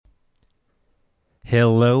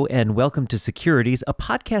Hello and welcome to Securities, a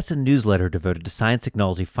podcast and newsletter devoted to science,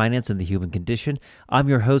 technology, finance, and the human condition. I'm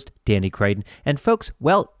your host, Danny Crichton. And folks,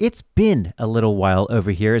 well, it's been a little while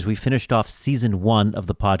over here as we finished off season 1 of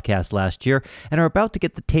the podcast last year and are about to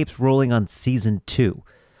get the tapes rolling on season 2.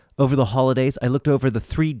 Over the holidays, I looked over the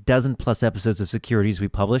 36 plus episodes of Securities we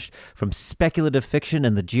published, from speculative fiction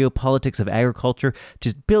and the geopolitics of agriculture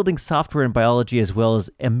to building software and biology, as well as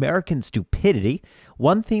American stupidity.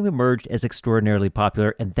 One theme emerged as extraordinarily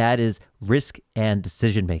popular, and that is risk and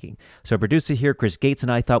decision-making. So our producer here, Chris Gates,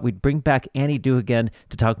 and I thought we'd bring back Annie Duhagen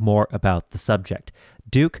to talk more about the subject.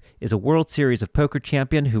 Duke is a World Series of Poker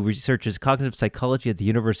champion who researches cognitive psychology at the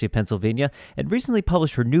University of Pennsylvania and recently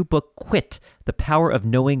published her new book, Quit: The Power of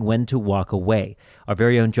Knowing When to Walk Away. Our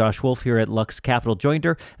very own Josh Wolf here at Lux Capital joined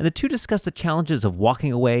her, and the two discussed the challenges of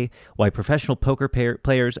walking away, why professional poker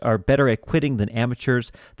players are better at quitting than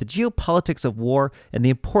amateurs, the geopolitics of war, and the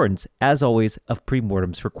importance, as always, of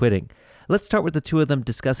premortems for quitting. Let's start with the two of them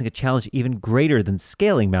discussing a challenge even greater than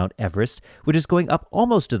scaling Mount Everest, which is going up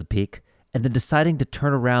almost to the peak, and then deciding to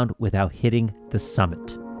turn around without hitting the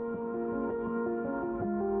summit.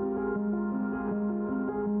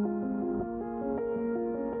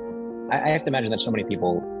 I have to imagine that so many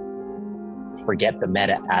people forget the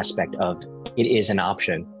meta aspect of it is an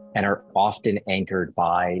option and are often anchored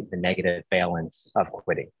by the negative valence of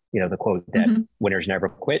quitting. You know, the quote that winners never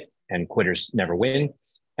quit and quitters never win.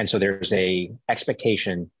 And so there's a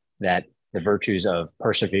expectation that the virtues of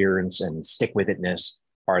perseverance and stick-with-itness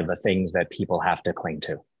are the things that people have to cling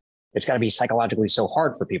to. It's got to be psychologically so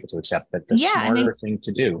hard for people to accept that the smarter thing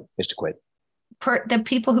to do is to quit. The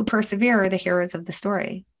people who persevere are the heroes of the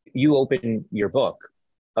story. You open your book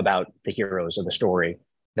about the heroes of the story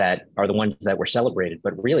that are the ones that were celebrated,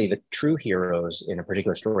 but really the true heroes in a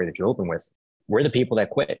particular story that you open with were the people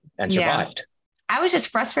that quit and survived. Yeah. I was just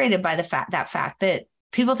frustrated by the fact that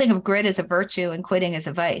people think of grit as a virtue and quitting as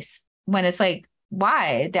a vice, when it's like,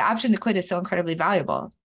 why? The option to quit is so incredibly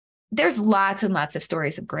valuable. There's lots and lots of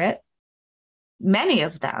stories of grit. Many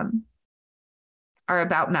of them are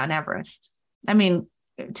about Mount Everest. I mean,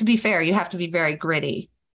 to be fair, you have to be very gritty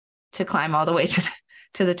to climb all the way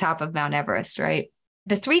to the top of Mount Everest, right?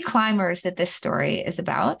 The three climbers that this story is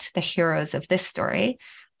about, the heroes of this story,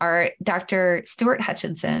 are Dr. Stuart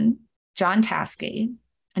Hutchinson, John Taskey,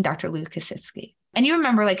 and Dr. Lou Kositsky. And you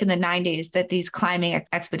remember, like in the 90s, that these climbing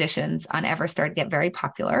expeditions on Everest started to get very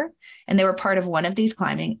popular. And they were part of one of these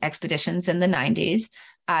climbing expeditions in the 90s.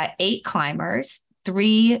 8 climbers,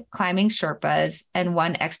 3 climbing Sherpas, and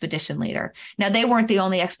 1 expedition leader. Now, they weren't the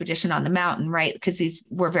only expedition on the mountain, right? Because these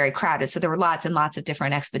were very crowded. So there were lots and lots of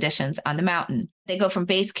different expeditions on the mountain. They go from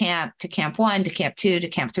base camp to camp 1 to camp 2 to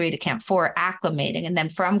camp 3 to camp 4, acclimating. And then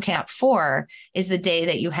from camp 4 is the day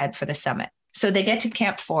that you head for the summit. So they get to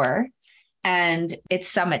camp 4. And it's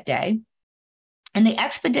summit day. And the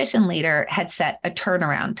expedition leader had set a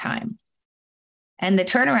turnaround time. And the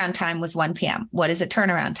turnaround time was 1 p.m. What is a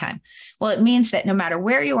turnaround time? Well, it means that no matter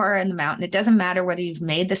where you are in the mountain, it doesn't matter whether you've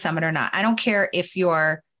made the summit or not. I don't care if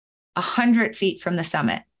you're 100 feet from the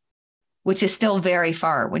summit, which is still very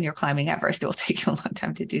far when you're climbing Everest. It will take you a long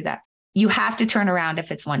time to do that. You have to turn around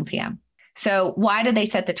if it's 1 p.m. So why do they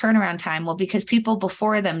set the turnaround time? Well, because people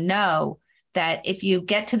before them know that if you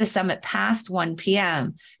get to the summit past 1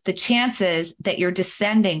 p.m., the chances that you're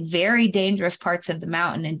descending very dangerous parts of the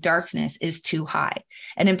mountain in darkness is too high.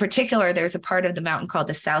 And in particular, there's a part of the mountain called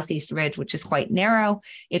the Southeast Ridge, which is quite narrow.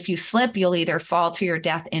 If you slip, you'll either fall to your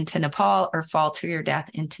death into Nepal or fall to your death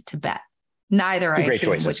into Tibet. Neither, I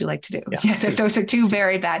assume, would you like to do. Yeah, those are 2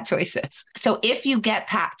 very bad choices. So if you get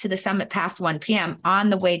to the summit past 1 p.m., on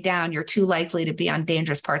the way down, you're too likely to be on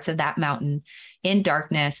dangerous parts of that mountain in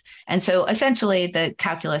darkness. And so essentially the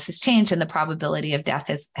calculus has changed and the probability of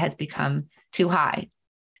death has become too high.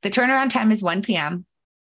 The turnaround time is 1 p.m.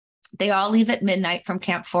 They all leave at midnight from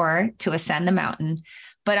Camp 4 to ascend the mountain.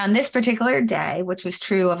 But on this particular day, which was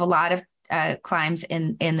true of a lot of climbs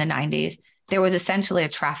in the 90s, there was essentially a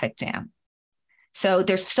traffic jam. So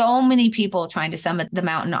there's so many people trying to summit the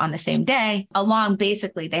mountain on the same day along.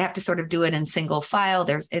 Basically, they have to sort of do it in single file.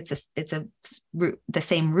 It's the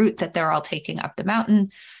same route that they're all taking up the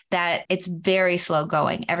mountain, that it's very slow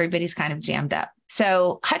going. Everybody's kind of jammed up.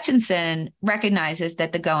 So Hutchinson recognizes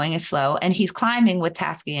that the going is slow, and he's climbing with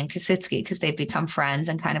Taskey and Kositsky because they've become friends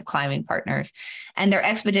and kind of climbing partners. And their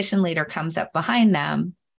expedition leader comes up behind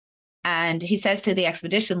them, and he says to the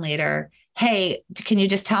expedition leader, "Hey, can you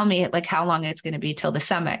just tell me like how long it's going to be till the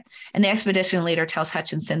summit?" And the expedition leader tells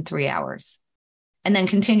Hutchinson 3 hours, and then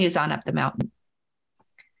continues on up the mountain.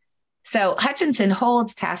 So Hutchinson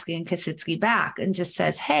holds Taskey and Kositsky back and just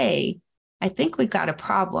says, "Hey, I think we've got a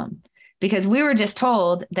problem." because we were just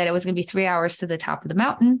told that it was going to be 3 hours to the top of the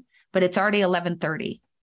mountain, but it's already 11:30.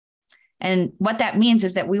 And what that means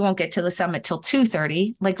is that we won't get to the summit till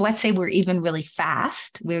 2:30. Like, let's say we're even really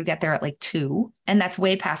fast, we would get there at like 2, and that's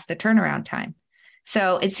way past the turnaround time.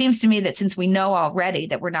 So it seems to me that since we know already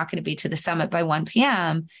that we're not going to be to the summit by 1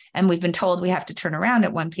 p.m. and we've been told we have to turn around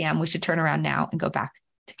at 1 p.m., we should turn around now and go back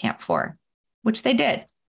to Camp 4, which they did,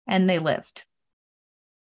 and they lived.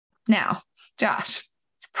 Now, Josh,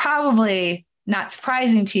 it's probably not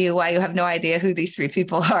surprising to you why you have no idea who these 3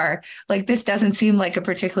 people are. Like, this doesn't seem like a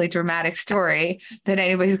particularly dramatic story that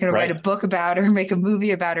anybody's going to write a book about or make a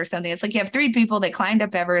movie about or something. It's like you have 3 people, they climbed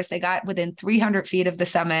up Everest, they got within 300 feet of the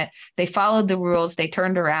summit, they followed the rules, they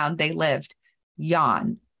turned around, they lived.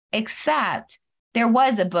 Yawn. Except there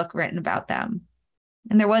was a book written about them,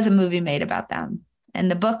 and there was a movie made about them.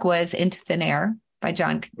 And the book was Into Thin Air by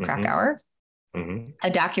Jon Krakauer. A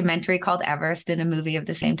documentary called Everest, and a movie of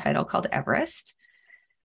the same title called Everest.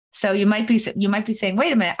 So you might be saying,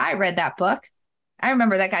 wait a minute, I read that book. I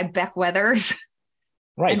remember that guy Beck Weathers.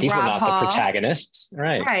 Right. These were not the protagonists.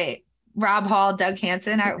 Right. Right. Rob Hall, Doug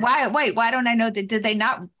Hansen. Why don't I know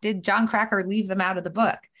that? Did Jon Krakauer leave them out of the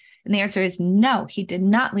book? And the answer is no, he did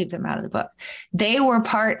not leave them out of the book. They were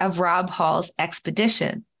part of Rob Hall's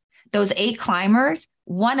expedition. Those 8 climbers,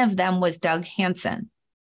 one of them was Doug Hansen.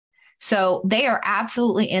 So they are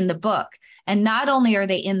absolutely in the book. And not only are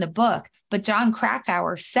they in the book, but Jon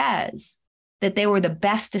Krakauer says that they were the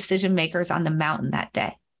best decision makers on the mountain that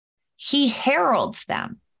day. He heralds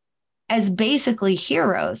them as basically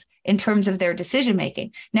heroes in terms of their decision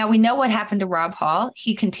making. Now, we know what happened to Rob Hall.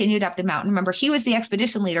 He continued up the mountain. Remember, he was the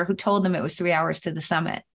expedition leader who told them it was 3 hours to the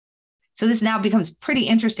summit. So this now becomes pretty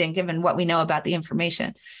interesting given what we know about the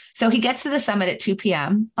information. So he gets to the summit at 2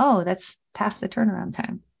 p.m. Oh, that's past the turnaround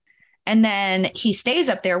time. And then he stays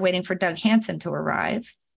up there waiting for Doug Hansen to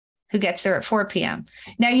arrive, who gets there at 4 p.m.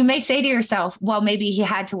 Now, you may say to yourself, well, maybe he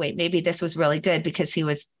had to wait. Maybe this was really good because he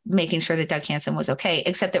was making sure that Doug Hansen was okay.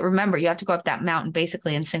 Except that, remember, you have to go up that mountain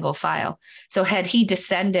basically in single file. So had he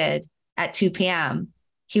descended at 2 p.m.,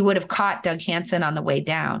 he would have caught Doug Hansen on the way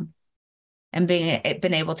down and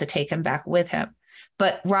been able to take him back with him.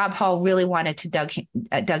 But Rob Hall really wanted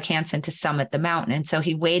Doug Hansen to summit the mountain. And so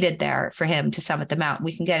he waited there for him to summit the mountain.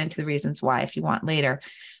 We can get into the reasons why if you want later.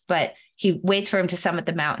 But he waits for him to summit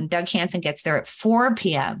the mountain. Doug Hansen gets there at 4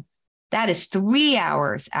 p.m. That is 3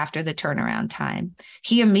 hours after the turnaround time.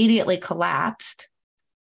 He immediately collapsed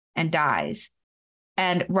and dies.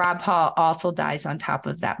 And Rob Hall also dies on top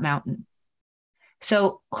of that mountain.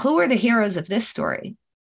 So who are the heroes of this story?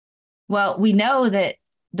 Well, we know that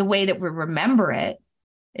the way that we remember it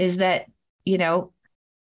is that,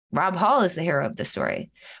 Rob Hall is the hero of the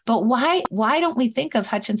story. But why don't we think of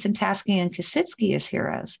Hutchinson, Taskey, and Kositsky as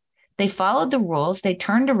heroes? They followed the rules. They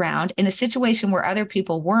turned around in a situation where other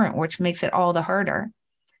people weren't, which makes it all the harder.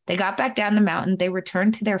 They got back down the mountain. They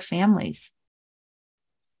returned to their families.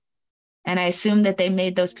 And I assume that they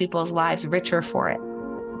made those people's lives richer for it.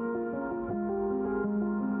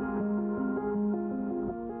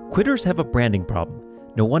 Quitters have a branding problem.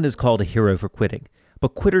 No one is called a hero for quitting,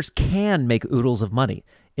 but quitters can make oodles of money.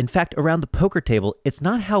 In fact, around the poker table, it's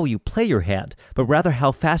not how you play your hand, but rather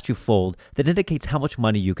how fast you fold that indicates how much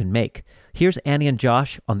money you can make. Here's Annie and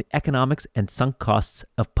Josh on the economics and sunk costs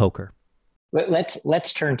of poker.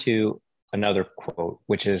 Let's turn to another quote,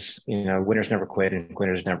 which is, winners never quit and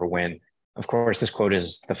quitters never win. Of course, this quote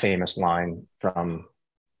is the famous line from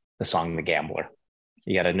the song The Gambler.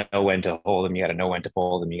 You got to know when to hold them. You got to know when to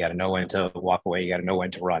fold them. You got to know when to walk away. You got to know when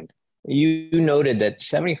to run. You noted that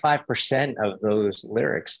 75% of those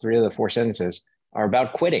lyrics, 3 of the 4 sentences, are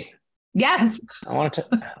about quitting. Yes. I want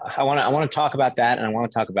to talk about that, and I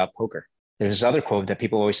want to talk about poker. There's this other quote that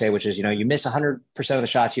people always say, which is, you miss 100% of the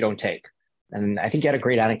shots you don't take. And I think you had a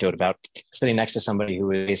great anecdote about sitting next to somebody who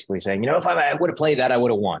was basically saying, if I would have played that, I would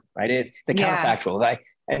have won. Right? The counterfactual.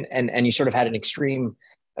 And you sort of had an extreme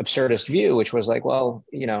absurdist view, which was like, well,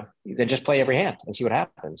 then just play every hand and see what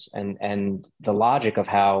happens. And the logic of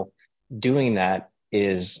how doing that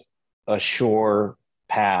is a sure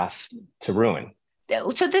path to ruin.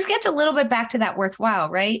 So this gets a little bit back to that worthwhile,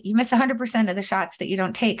 right? You miss 100% of the shots that you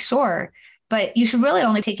don't take, sure, but you should really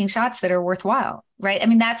only taking shots that are worthwhile, right? I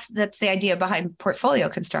mean, that's the idea behind portfolio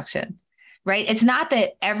construction, right? It's not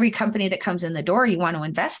that every company that comes in the door you want to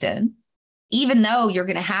invest in, even though you're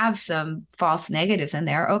going to have some false negatives in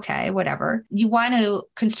there. Okay, whatever. You want to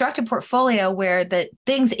construct a portfolio where the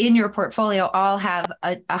things in your portfolio all have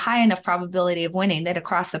a high enough probability of winning that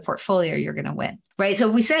across the portfolio, you're going to win, right? So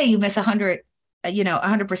if we say you miss 100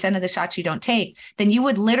 100% of the shots you don't take, then you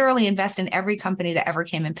would literally invest in every company that ever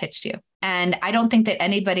came and pitched you. And I don't think that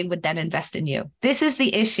anybody would then invest in you. This is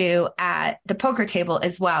the issue at the poker table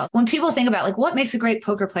as well. When people think about like what makes a great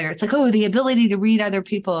poker player, it's like, oh, the ability to read other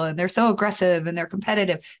people and they're so aggressive and they're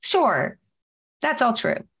competitive. Sure, that's all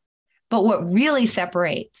true. But what really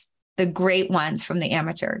separates the great ones from the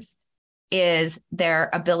amateurs is their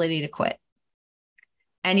ability to quit.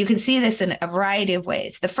 And you can see this in a variety of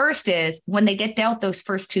ways. The first is when they get dealt those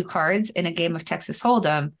first two cards in a game of Texas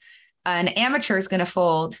Hold'em, an amateur is going to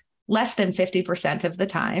fold less than 50% of the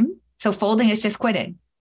time. So folding is just quitting.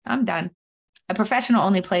 I'm done. A professional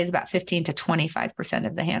only plays about 15 to 25%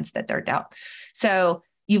 of the hands that they're dealt. So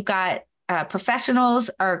you've got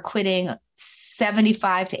professionals are quitting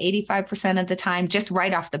 75 to 85% of the time, just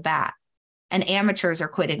right off the bat. And amateurs are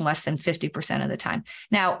quitting less than 50% of the time.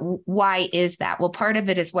 Now, why is that? Well, part of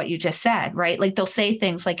it is what you just said, right? Like they'll say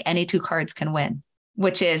things like any two cards can win,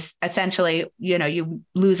 which is essentially, you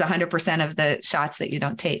lose 100% of the shots that you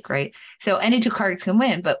don't take, right? So any two cards can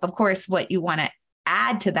win. But of course, what you want to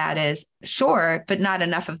add to that is sure, but not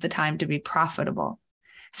enough of the time to be profitable.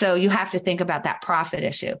 So you have to think about that profit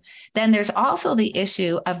issue. Then there's also the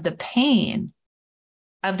issue of the pain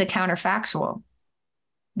of the counterfactual,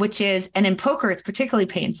 which is, and in poker, it's particularly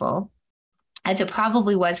painful, as it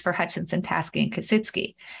probably was for Hutchinson, Tasky, and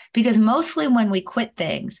Kositsky, because mostly when we quit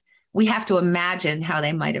things, we have to imagine how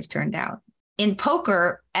they might have turned out. In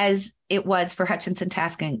poker, as it was for Hutchinson,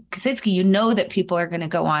 Tasky, and Kositsky, you know that people are going to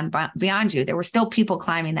go on beyond you. There were still people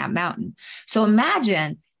climbing that mountain. So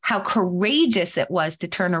imagine how courageous it was to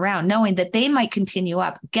turn around, knowing that they might continue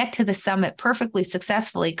up, get to the summit perfectly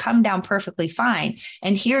successfully, come down perfectly fine.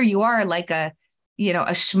 And here you are like a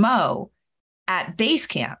schmo at base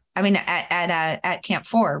camp. I mean, at camp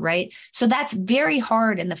 4, right? So that's very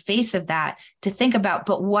hard in the face of that to think about.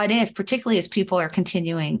 But what if, particularly as people are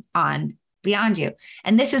continuing on beyond you?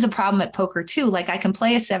 And this is a problem at poker too. Like I can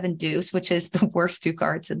play a 7 deuce, which is the worst two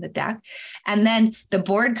cards in the deck. And then the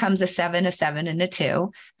board comes a 7, and a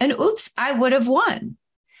 2. And oops, I would have won.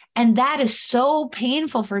 And that is so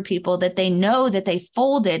painful for people that they know that they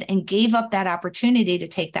folded and gave up that opportunity to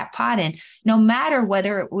take that pot in, no matter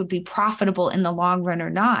whether it would be profitable in the long run or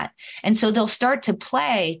not. And so they'll start to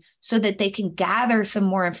play so that they can gather some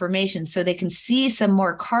more information, so they can see some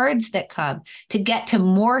more cards that come to get to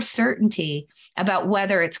more certainty about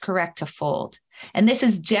whether it's correct to fold. And this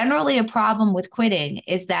is generally a problem with quitting,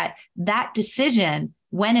 is that decision,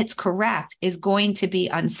 when it's correct, is going to be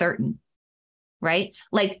uncertain. Right?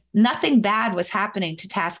 Like nothing bad was happening to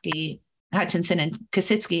Tasky, Hutchinson, and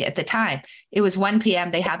Kositsky at the time. It was 1 p.m.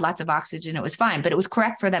 They had lots of oxygen. It was fine, but it was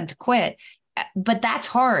correct for them to quit. But that's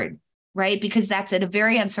hard, right? Because that's at a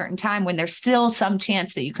very uncertain time when there's still some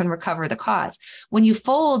chance that you can recover the cause. When you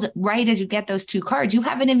fold right as you get those 2 cards, you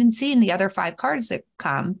haven't even seen the other 5 cards that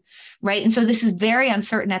come, right? And so this is very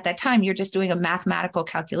uncertain at that time. You're just doing a mathematical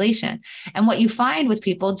calculation. And what you find with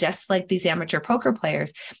people, just like these amateur poker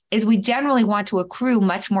players, is we generally want to accrue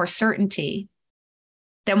much more certainty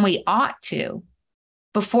than we ought to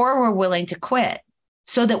before we're willing to quit,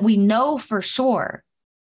 so that we know for sure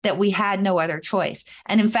that we had no other choice.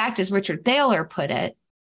 And in fact, as Richard Thaler put it,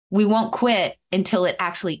 we won't quit until it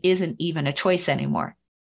actually isn't even a choice anymore,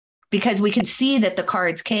 because we can see that the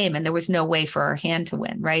cards came and there was no way for our hand to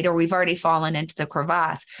win, right? Or we've already fallen into the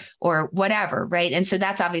crevasse or whatever, right? And so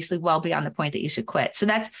that's obviously well beyond the point that you should quit. So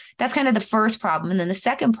that's kind of the first problem. And then the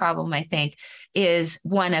second problem, I think, is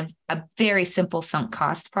one of a very simple sunk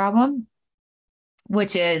cost problem,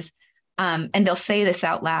 which is, and they'll say this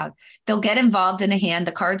out loud, they'll get involved in a hand,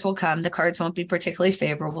 the cards will come, the cards won't be particularly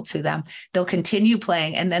favorable to them. They'll continue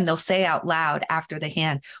playing, and then they'll say out loud after the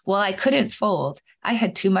hand, well, I couldn't fold. I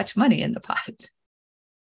had too much money in the pot.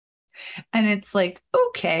 And it's like,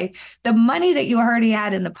 okay, the money that you already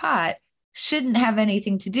had in the pot shouldn't have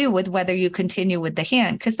anything to do with whether you continue with the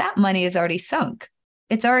hand, because that money is already sunk.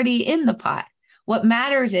 It's already in the pot. What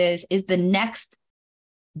matters is the next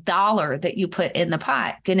dollar that you put in the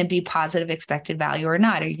pot going to be positive expected value or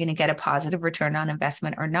not? Are you going to get a positive return on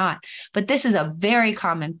investment or not? But this is a very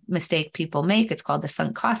common mistake people make. It's called the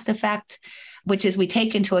sunk cost effect, which is we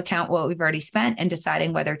take into account what we've already spent and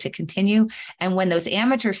deciding whether to continue. And when those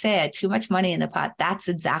amateurs say I had too much money in the pot, that's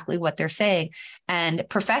exactly what they're saying. And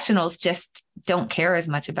professionals just don't care as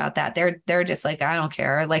much about that. They're just like, I don't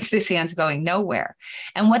care. Like this hand's going nowhere.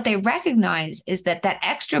 And what they recognize is that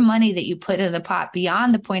extra money that you put in the pot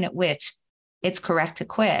beyond the point at which it's correct to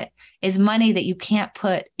quit is money that you can't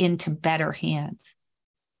put into better hands.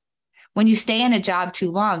 When you stay in a job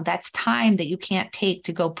too long, that's time that you can't take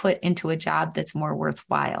to go put into a job that's more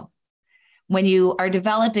worthwhile. When you are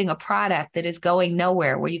developing a product that is going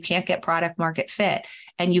nowhere, where you can't get product market fit,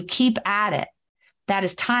 and you keep at it, that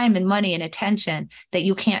is time and money and attention that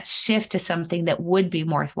you can't shift to something that would be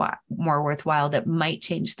more worthwhile, that might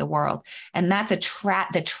change the world. And that's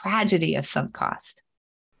the tragedy of sunk cost.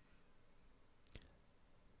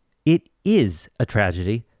 It is a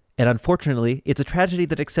tragedy, and unfortunately, it's a tragedy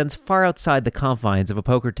that extends far outside the confines of a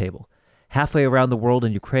poker table. Halfway around the world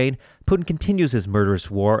in Ukraine, Putin continues his murderous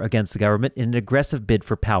war against the government in an aggressive bid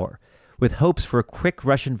for power. With hopes for a quick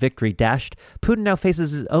Russian victory dashed, Putin now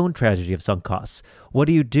faces his own tragedy of sunk costs. What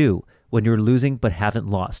do you do when you're losing but haven't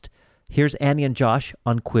lost? Here's Annie and Josh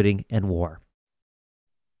on quitting and war.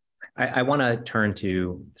 I want to turn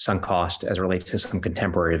to sunk cost as it relates to some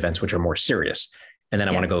contemporary events, which are more serious. And then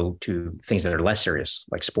I want to go to things that are less serious,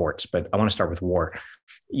 like sports. But I want to start with war.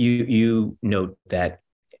 You note that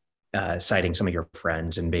citing some of your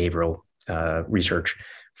friends in behavioral research,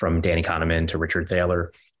 from Danny Kahneman to Richard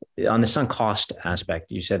Thaler, on the sunk cost aspect,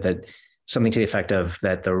 you said that something to the effect of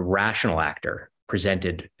that the rational actor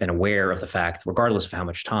presented and aware of the fact, regardless of how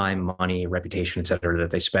much time, money, reputation, et cetera,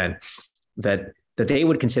 that they spent, that they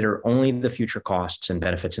would consider only the future costs and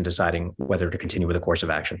benefits in deciding whether to continue with a course of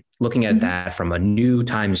action. Looking at that from a new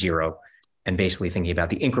time zero and basically thinking about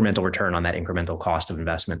the incremental return on that incremental cost of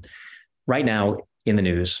investment. Right now in the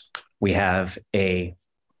news, we have a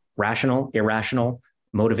rational, irrational,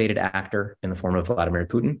 motivated actor in the form of Vladimir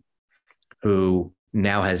Putin, who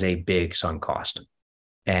now has a big sunk cost.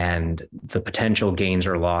 And the potential gains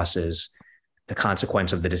or losses, the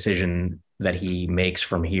consequence of the decision that he makes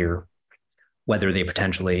from here, whether they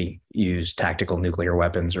potentially use tactical nuclear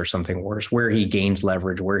weapons or something worse, where he gains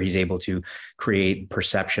leverage, where he's able to create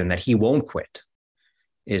perception that he won't quit,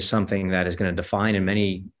 is something that is going to define in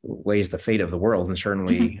many ways the fate of the world, and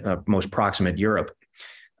certainly most proximate Europe.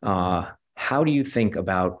 How do you think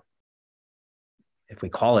about, if we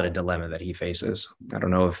call it a dilemma that he faces? I don't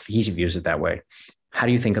know if he views it that way. How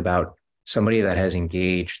do you think about somebody that has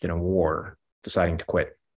engaged in a war deciding to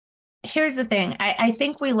quit? Here's the thing. I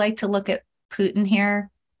think we like to look at Putin here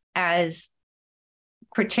as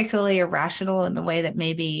particularly irrational in the way that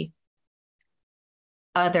maybe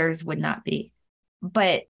others would not be.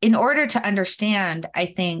 But in order to understand, I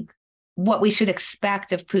think, what we should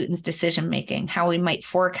expect of Putin's decision-making, how we might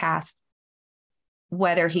forecast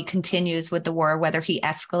whether he continues with the war, whether he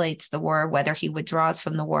escalates the war, whether he withdraws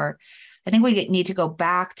from the war, I think we need to go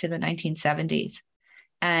back to the 1970s.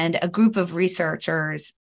 And a group of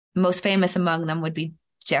researchers, most famous among them would be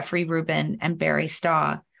Jeffrey Rubin and Barry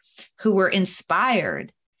Staw, who were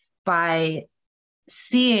inspired by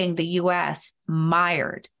seeing the U.S.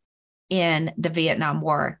 mired in the Vietnam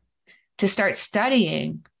War to start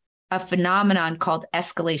studying a phenomenon called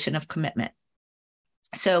escalation of commitment.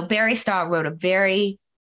 So Barry Staw wrote a very,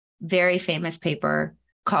 very famous paper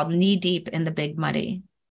called Knee Deep in the Big Muddy,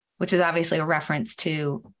 which is obviously a reference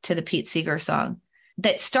to the Pete Seeger song,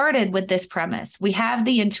 that started with this premise. We have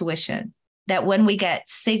the intuition that when we get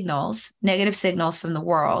signals, negative signals from the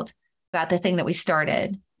world about the thing that we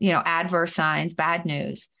started, adverse signs, bad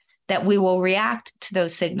news, that we will react to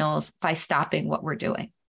those signals by stopping what we're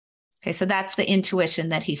doing. Okay, so that's the intuition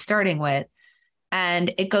that he's starting with.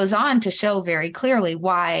 And it goes on to show very clearly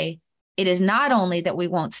why it is not only that we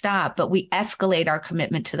won't stop, but we escalate our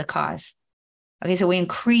commitment to the cause. Okay, so we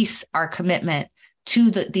increase our commitment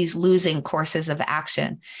to these losing courses of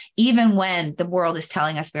action, even when the world is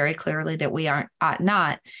telling us very clearly that we ought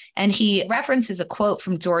not. And he references a quote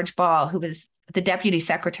from George Ball, who was the Deputy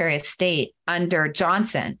Secretary of State under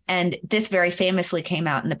Johnson. And this very famously came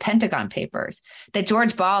out in the Pentagon Papers, that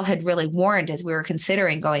George Ball had really warned as we were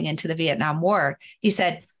considering going into the Vietnam War. He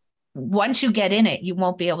said, once you get in it, you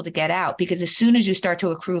won't be able to get out, because as soon as you start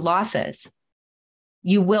to accrue losses,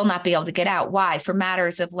 you will not be able to get out. Why? For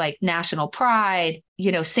matters of like national pride,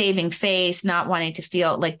 saving face, not wanting to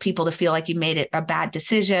feel like people to feel like you made it a bad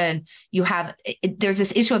decision. There's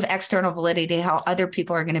this issue of external validity, how other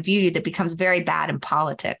people are going to view you, that becomes very bad in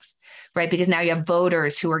politics, right? Because now you have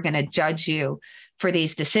voters who are going to judge you for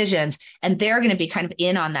these decisions, and they're going to be kind of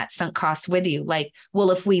in on that sunk cost with you. Like,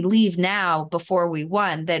 well, if we leave now before we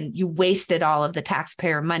won, then you wasted all of the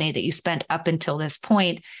taxpayer money that you spent up until this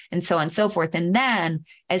point, and so on and so forth. And then,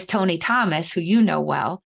 as Tony Thomas, who you know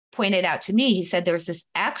well, pointed out to me, he said there's this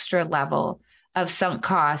extra level of sunk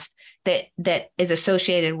cost that is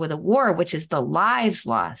associated with a war, which is the lives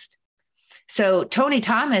lost. So Tony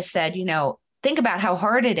Thomas said, think about how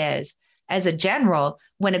hard it is as a general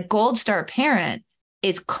when a Gold Star parent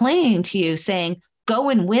is clinging to you saying, go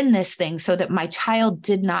and win this thing so that my child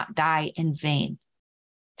did not die in vain.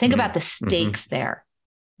 Think about the stakes there,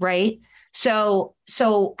 right? So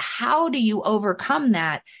how do you overcome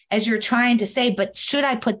that as you're trying to say, but should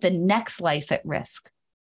I put the next life at risk?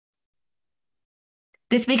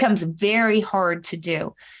 This becomes very hard to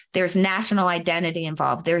do. There's national identity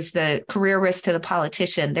involved. There's the career risk to the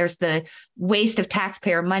politician. There's the waste of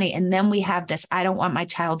taxpayer money. And then we have this, I don't want my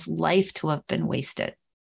child's life to have been wasted.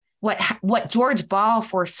 What George Ball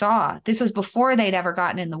foresaw, this was before they'd ever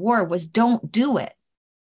gotten in the war, was don't do it.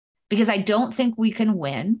 Because I don't think we can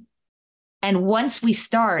win. And once we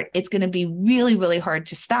start, it's going to be really, really hard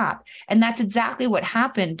to stop. And that's exactly what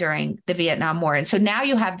happened during the Vietnam War. And so now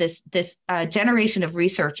you have this generation of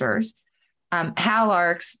researchers, Hal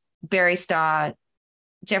Arks, Barry Staw,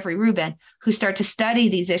 Jeffrey Rubin, who start to study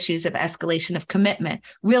these issues of escalation of commitment,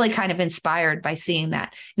 really kind of inspired by seeing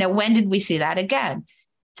that. Now, when did we see that again?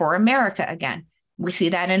 For America again. We see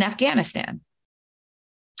that in Afghanistan.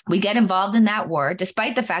 We get involved in that war,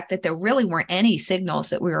 despite the fact that there really weren't any signals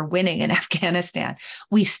that we were winning in Afghanistan.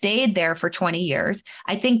 We stayed there for 20 years.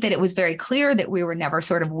 I think that it was very clear that we were never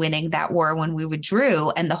sort of winning that war when we withdrew,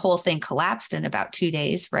 and the whole thing collapsed in about 2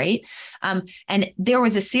 days, right? And there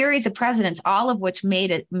was a series of presidents, all of which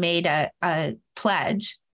made a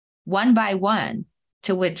pledge, one by one,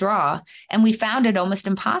 to withdraw, and we found it almost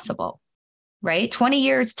impossible, right? 20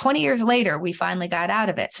 years later, we finally got out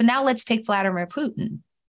of it. So now let's take Vladimir Putin.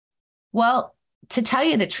 Well, to tell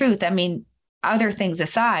you the truth, I mean, other things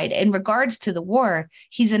aside, in regards to the war,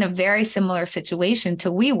 he's in a very similar situation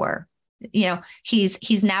to we were. You know,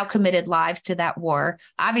 he's now committed lives to that war,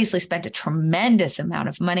 obviously spent a tremendous amount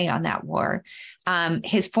of money on that war.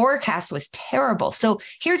 His forecast was terrible. So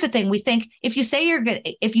here's the thing. We think if you say you're going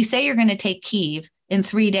to take Kyiv in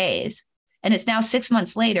 3 days, and it's now 6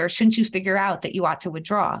 months later, shouldn't you figure out that you ought to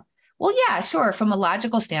withdraw? Well, yeah, sure. From a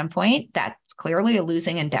logical standpoint, that's clearly a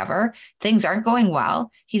losing endeavor. Things aren't going well.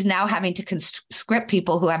 He's now having to conscript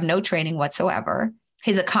people who have no training whatsoever.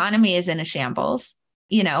 His economy is in a shambles,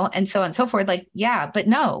 you know, and so on and so forth. Like, yeah, but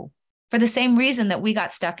no, for the same reason that we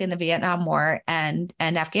got stuck in the Vietnam War and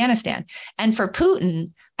Afghanistan. And for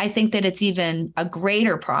Putin, I think that it's even a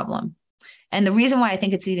greater problem. And the reason why I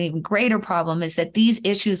think it's an even greater problem is that these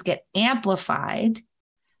issues get amplified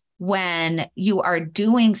when you are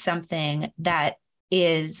doing something that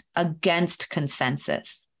is against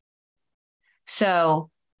consensus.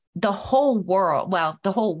 So the whole world, well,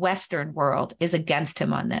 the whole Western world is against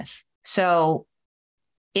him on this. So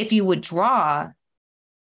if you withdraw,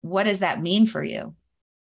 what does that mean for you?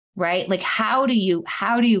 Right? Like, how do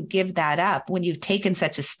you give that up when you've taken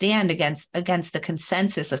such a stand against the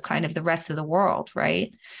consensus of kind of the rest of the world,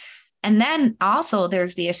 right? And then also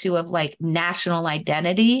there's the issue of like national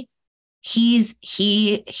identity. He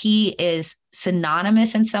is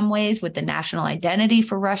synonymous in some ways with the national identity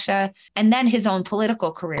for Russia, and then his own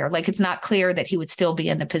political career. Like, it's not clear that he would still be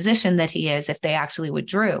in the position that he is if they actually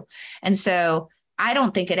withdrew. And so I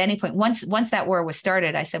don't think at any point, once that war was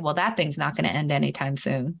started, I said, well, that thing's not going to end anytime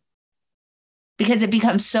soon, because it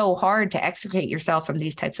becomes so hard to extricate yourself from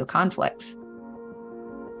these types of conflicts.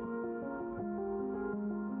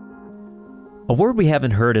 A word we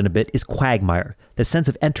haven't heard in a bit is quagmire, the sense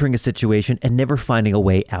of entering a situation and never finding a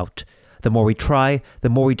way out. The more we try, the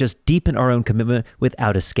more we just deepen our own commitment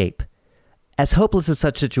without escape. As hopeless as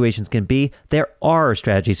such situations can be, there are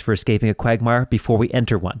strategies for escaping a quagmire before we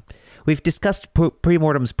enter one. We've discussed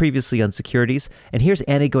premortems previously on securities, and here's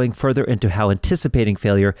Annie going further into how anticipating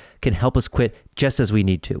failure can help us quit just as we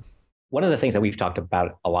need to. One of the things that we've talked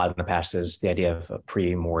about a lot in the past is the idea of a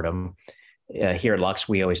premortem. Here at Lux,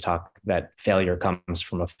 we always talk that failure comes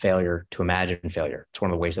from a failure to imagine failure. It's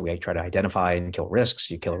one of the ways that we try to identify and kill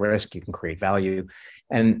risks. You kill a risk, you can create value.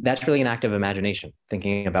 And that's really an act of imagination,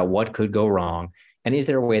 thinking about what could go wrong. And is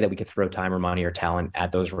there a way that we could throw time or money or talent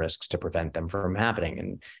at those risks to prevent them from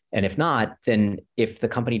happening? And if not, then if the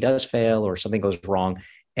company does fail or something goes wrong,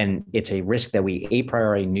 and it's a risk that we a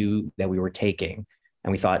priori knew that we were taking,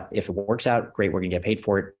 and we thought, if it works out, great, we're going to get paid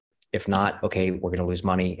for it. If not, okay, we're going to lose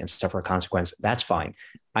money and suffer a consequence. That's fine.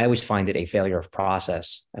 I always find it a failure of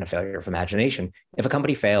process and a failure of imagination if a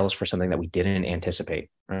company fails for something that we didn't anticipate,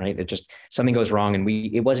 right? It just, something goes wrong and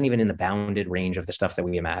it wasn't even in the bounded range of the stuff that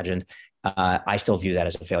we imagined. I still view that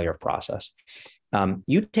as a failure of process.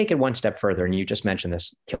 You take it one step further, and you just mentioned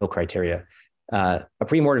this kill criteria. A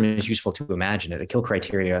premortem is useful to imagine it. A kill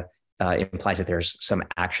criteria implies that there's some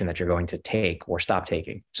action that you're going to take or stop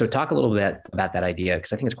taking. So talk a little bit about that idea,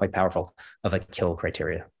 because I think it's quite powerful, of a kill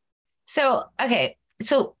criteria. So, okay.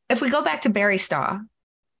 So if we go back to Barry Staw,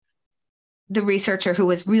 the researcher who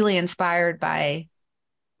was really inspired by,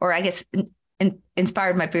 or I guess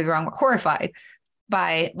inspired might be the wrong word, horrified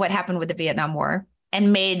by what happened with the Vietnam War.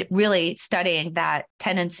 and made really studying that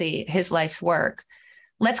tendency his life's work.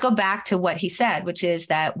 Let's go back to what he said, which is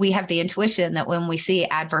that we have the intuition that when we see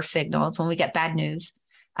adverse signals, when we get bad news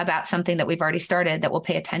about something that we've already started, that we'll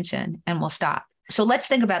pay attention and we'll stop. So let's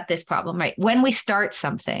think about this problem, right? When we start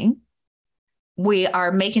something, we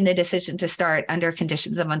are making the decision to start under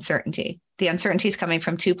conditions of uncertainty. The uncertainty is coming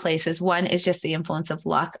from two places. One is just the influence of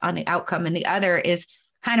luck on the outcome. And the other is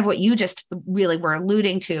kind of what you just really were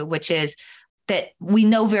alluding to, which is that we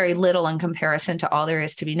know very little in comparison to all there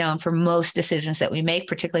is to be known for most decisions that we make,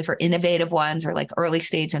 particularly for innovative ones or like early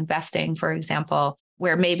stage investing, for example,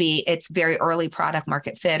 where maybe it's very early product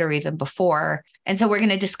market fit or even before. And so we're going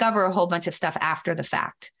to discover a whole bunch of stuff after the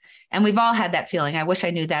fact. And we've all had that feeling. I wish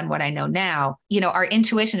I knew then what I know now. Our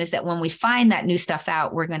intuition is that when we find that new stuff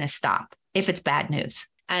out, we're going to stop if it's bad news.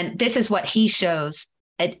 And this is what he shows.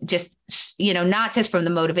 It just, not just from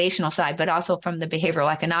the motivational side, but also from the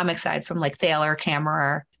behavioral economic side, from like Thaler,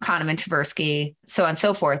 Kammerer, Kahneman, Tversky, so on and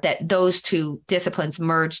so forth, that those two disciplines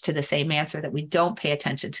merge to the same answer, that we don't pay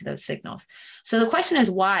attention to those signals. So the question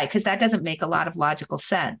is why? Because that doesn't make a lot of logical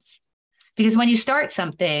sense. Because when you start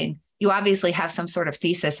something, you obviously have some sort of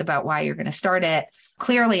thesis about why you're going to start it.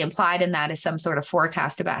 Clearly implied in that is some sort of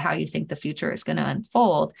forecast about how you think the future is going to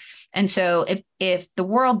unfold. And so if the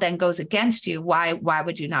world then goes against you, why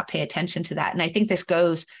would you not pay attention to that? And I think this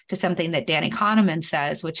goes to something that Danny Kahneman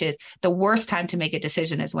says, which is the worst time to make a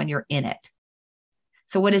decision is when you're in it.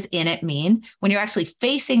 So what does in it mean? When you're actually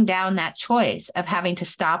facing down that choice of having to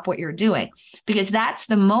stop what you're doing, because that's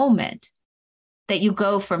the moment that you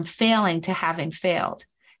go from failing to having failed.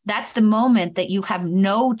 That's the moment that you have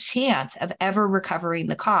no chance of ever recovering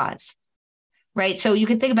the cause, right? So you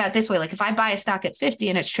can think about it this way, like if I buy a stock at 50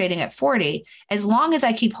 and it's trading at 40, as long as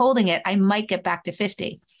I keep holding it, I might get back to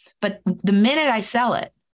 50. But the minute I sell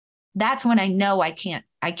it, that's when I know I can't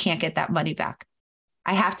get that money back.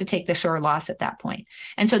 I have to take the sure loss at that point.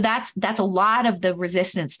 And so that's a lot of the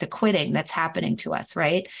resistance to quitting that's happening to us,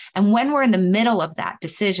 right? And when we're in the middle of that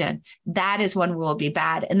decision, that is when we'll be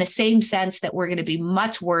bad, in the same sense that we're going to be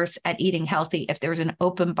much worse at eating healthy if there's an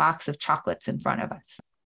open box of chocolates in front of us.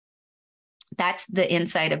 That's the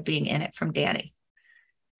insight of being in it from Danny.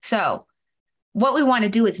 So what we want to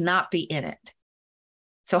do is not be in it.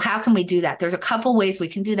 So how can we do that? There's a couple ways we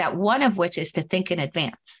can do that, one of which is to think in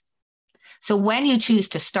advance. So when you choose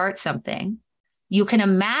to start something, you can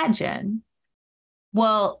imagine,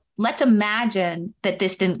 well, let's imagine that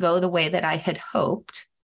this didn't go the way that I had hoped.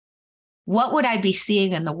 What would I be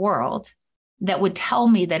seeing in the world that would tell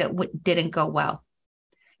me that it didn't go well?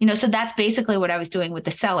 So that's basically what I was doing with the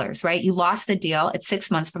sellers, right? You lost the deal. It's 6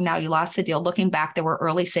 months from now, you lost the deal. Looking back, there were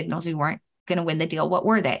early signals we weren't going to win the deal. What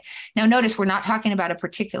were they? Now, notice we're not talking about a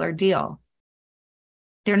particular deal.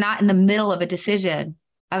 They're not in the middle of a decision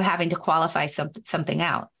of having to qualify something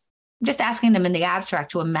out. I'm just asking them in the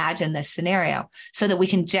abstract to imagine this scenario so that we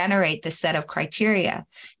can generate this set of criteria.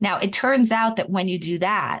 Now, it turns out that when you do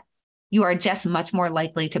that, you are just much more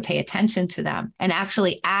likely to pay attention to them and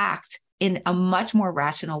actually act in a much more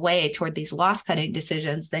rational way toward these loss-cutting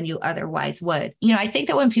decisions than you otherwise would. I think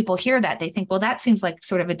that when people hear that, they think, well, that seems like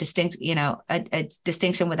sort of a distinct, a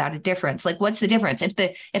distinction without a difference. Like, what's the difference?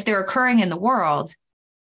 If they're occurring in the world,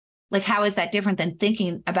 like, how is that different than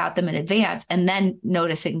thinking about them in advance and then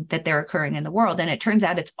noticing that they're occurring in the world? And it turns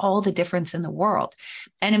out it's all the difference in the world.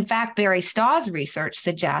 And in fact, Barry Staw's research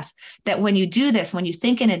suggests that when you do this, when you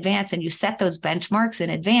think in advance and you set those benchmarks in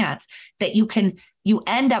advance, that you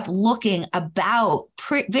end up looking about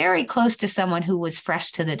very close to someone who was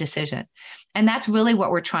fresh to the decision. And that's really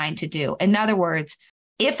what we're trying to do. In other words,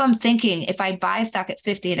 if I'm thinking, if I buy a stock at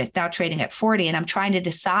 50 and it's now trading at 40 and I'm trying to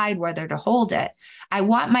decide whether to hold it, I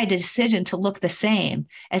want my decision to look the same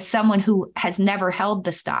as someone who has never held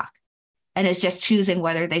the stock and is just choosing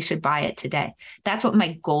whether they should buy it today. That's what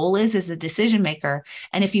my goal is as a decision maker.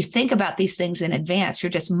 And if you think about these things in advance,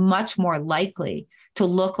 you're just much more likely to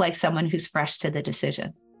look like someone who's fresh to the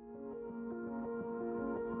decision.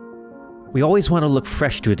 We always want to look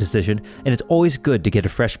fresh to a decision, and it's always good to get a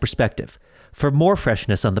fresh perspective. For more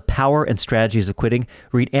freshness on the power and strategies of quitting,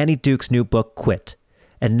 read Annie Duke's new book, Quit.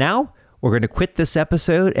 And now, we're going to quit this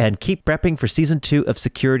episode and keep prepping for season 2 of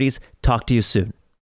Securities. Talk to you soon.